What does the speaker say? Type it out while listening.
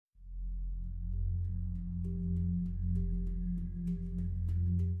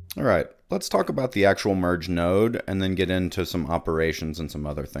All right, let's talk about the actual merge node and then get into some operations and some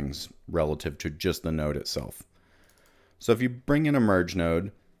other things relative to just the node itself. So if you bring in a merge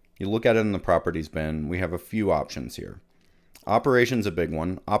node, you look at it in the properties bin, we have a few options here. Operation's a big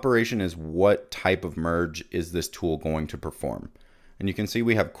one. Operation is what type of merge is this tool going to perform. And you can see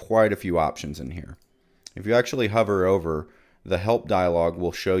we have quite a few options in here. If you actually hover over, the help dialog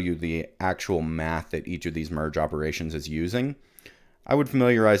will show you the actual math that each of these merge operations is using. I would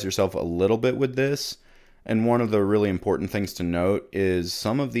familiarize yourself a little bit with this. And one of the really important things to note is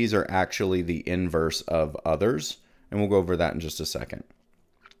some of these are actually the inverse of others. And we'll go over that in just a second.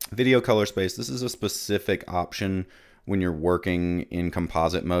 Video color space, this is a specific option when you're working in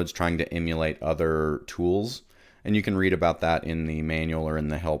composite modes trying to emulate other tools. And you can read about that in the manual or in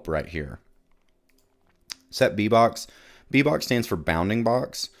the help right here. Set B-box. B-box stands for bounding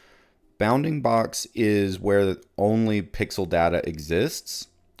box. Bounding box is where only pixel data exists.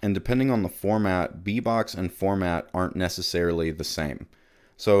 And depending on the format, B-box and format aren't necessarily the same.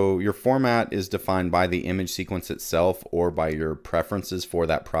 So your format is defined by the image sequence itself or by your preferences for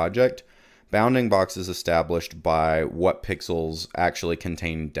that project. Bounding box is established by what pixels actually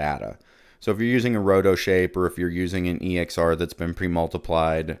contain data. So if you're using a roto shape or if you're using an EXR that's been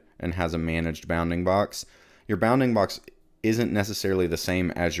pre-multiplied and has a managed bounding box, your bounding box isn't necessarily the same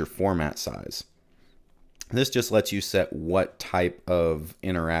as your format size. This just lets you set what type of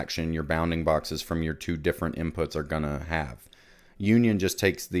interaction your bounding boxes from your two different inputs are going to have. Union just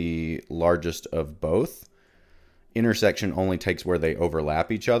takes the largest of both. Intersection only takes where they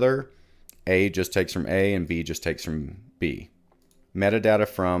overlap each other. A just takes from A and B just takes from B. Metadata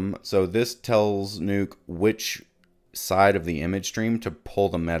from, so this tells Nuke which side of the image stream to pull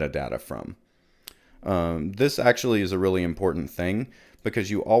the metadata from. This actually is a really important thing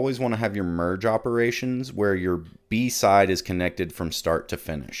because you always want to have your merge operations where your B side is connected from start to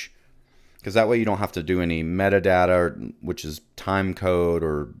finish. Because that way you don't have to do any metadata, which is time code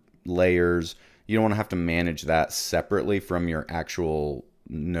or layers. You don't want to have to manage that separately from your actual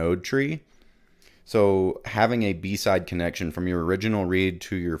node tree. So having a B-side connection from your original read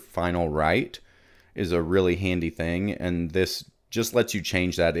to your final write is a really handy thing. And this just lets you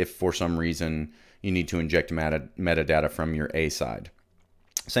change that if for some reason you need to inject metadata from your A side.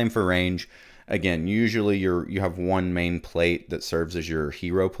 Same for range. Again, usually you have one main plate that serves as your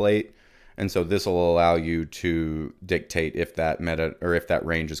hero plate. And so this will allow you to dictate if that if that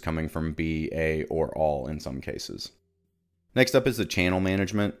range is coming from B, A, or all in some cases. Next up is the channel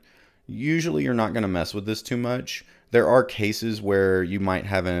management. Usually you're not going to mess with this too much. There are cases where you might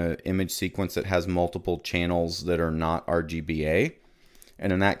have an image sequence that has multiple channels that are not RGBA.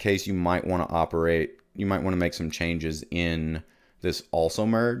 And in that case, you might want to make some changes in this also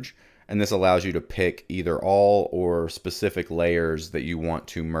merge. And this allows you to pick either all or specific layers that you want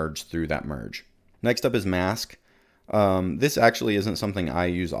to merge through that merge. Next up is mask. This actually isn't something I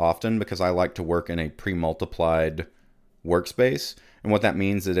use often because I like to work in a pre-multiplied workspace. And what that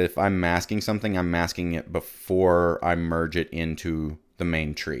means is that if I'm masking something, I'm masking it before I merge it into the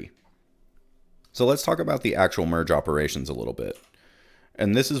main tree. So let's talk about the actual merge operations a little bit.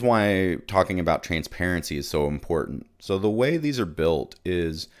 And this is why talking about transparency is so important. So the way these are built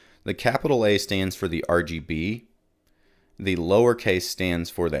is the capital A stands for the RGB. The lowercase stands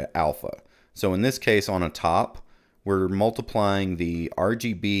for the alpha. So in this case on a top, we're multiplying the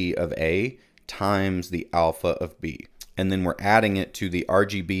RGB of A times the alpha of B. And then we're adding it to the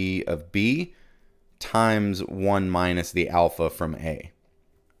RGB of B times 1 minus the alpha from A.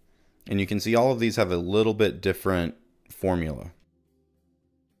 And you can see all of these have a little bit different formula.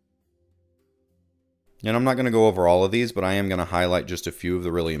 And I'm not going to go over all of these, but I am going to highlight just a few of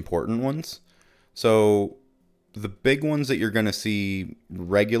the really important ones. So the big ones that you're going to see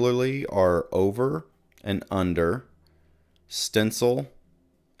regularly are over and under, stencil,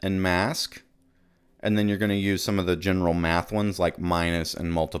 and mask. And then you're going to use some of the general math ones like minus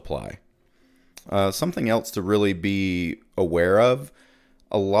and multiply. Something else to really be aware of,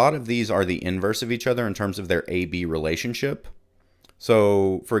 a lot of these are the inverse of each other in terms of their A-B relationship.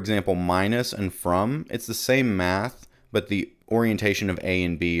 So, for example, minus and from, it's the same math, but the orientation of A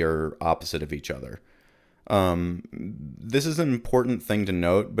and B are opposite of each other. This is an important thing to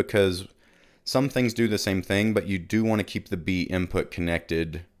note because some things do the same thing, but you do want to keep the B input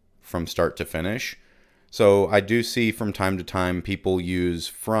connected from start to finish. So I do see from time to time people use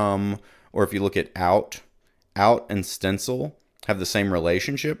from, or if you look at out and stencil have the same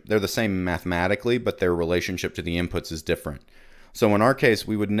relationship. They're the same mathematically, but their relationship to the inputs is different. So in our case,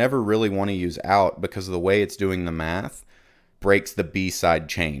 we would never really want to use out because the way it's doing the math breaks the B side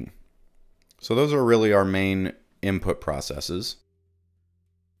chain. So those are really our main input processes.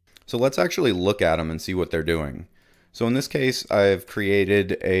 So let's actually look at them and see what they're doing. So in this case, I've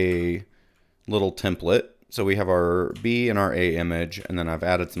created a little template. So we have our B and our A image, and then I've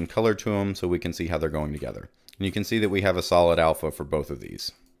added some color to them so we can see how they're going together. And you can see that we have a solid alpha for both of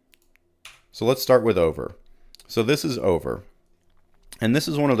these. So let's start with over. So this is over. And this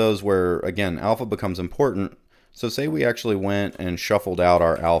is one of those where, again, alpha becomes important. So say we actually went and shuffled out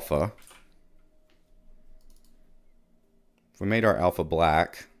our alpha. If we made our alpha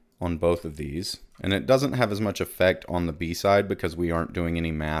black on both of these, and it doesn't have as much effect on the B side because we aren't doing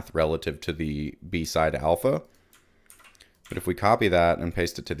any math relative to the B side alpha. But if we copy that and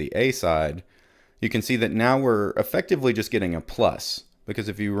paste it to the A side, you can see that now we're effectively just getting a plus. Because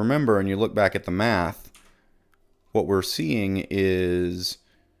if you remember and you look back at the math, what we're seeing is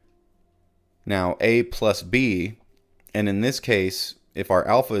now A plus B, and in this case, if our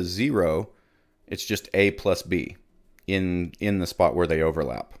alpha is 0, it's just A plus B in the spot where they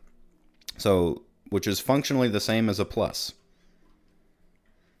overlap. So, which is functionally the same as a plus.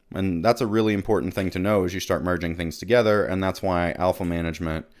 And that's a really important thing to know as you start merging things together, and that's why alpha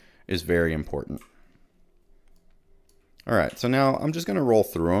management is very important. Alright, so now I'm just going to roll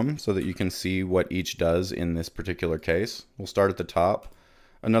through them so that you can see what each does in this particular case. We'll start at the top.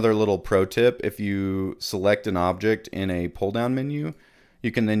 Another little pro tip, if you select an object in a pull-down menu,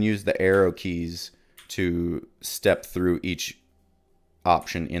 you can then use the arrow keys to step through each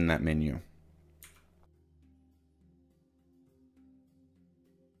option in that menu.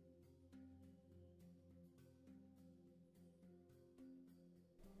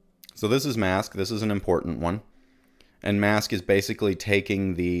 So this is mask. This is an important one. And mask is basically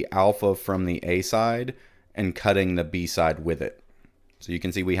taking the alpha from the A side and cutting the B side with it. So you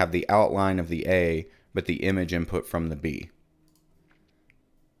can see we have the outline of the A, but the image input from the B.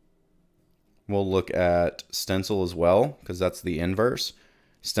 We'll look at stencil as well, because that's the inverse.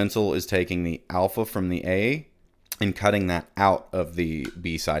 Stencil is taking the alpha from the A and cutting that out of the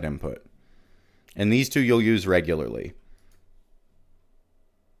B side input. And these two you'll use regularly.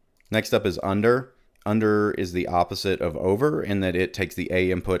 Next up is under. Under is the opposite of over in that it takes the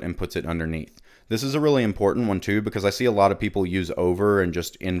A input and puts it underneath. This is a really important one too because I see a lot of people use over and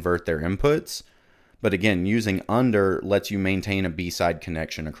just invert their inputs. But again, using under lets you maintain a B-side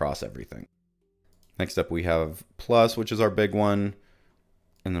connection across everything. Next up we have plus, which is our big one.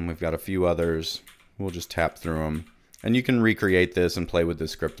 And then we've got a few others. We'll just tap through them. And you can recreate this and play with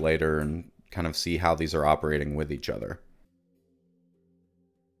this script later and kind of see how these are operating with each other.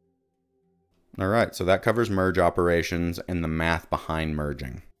 Alright, so that covers merge operations and the math behind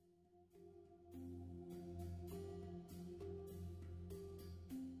merging.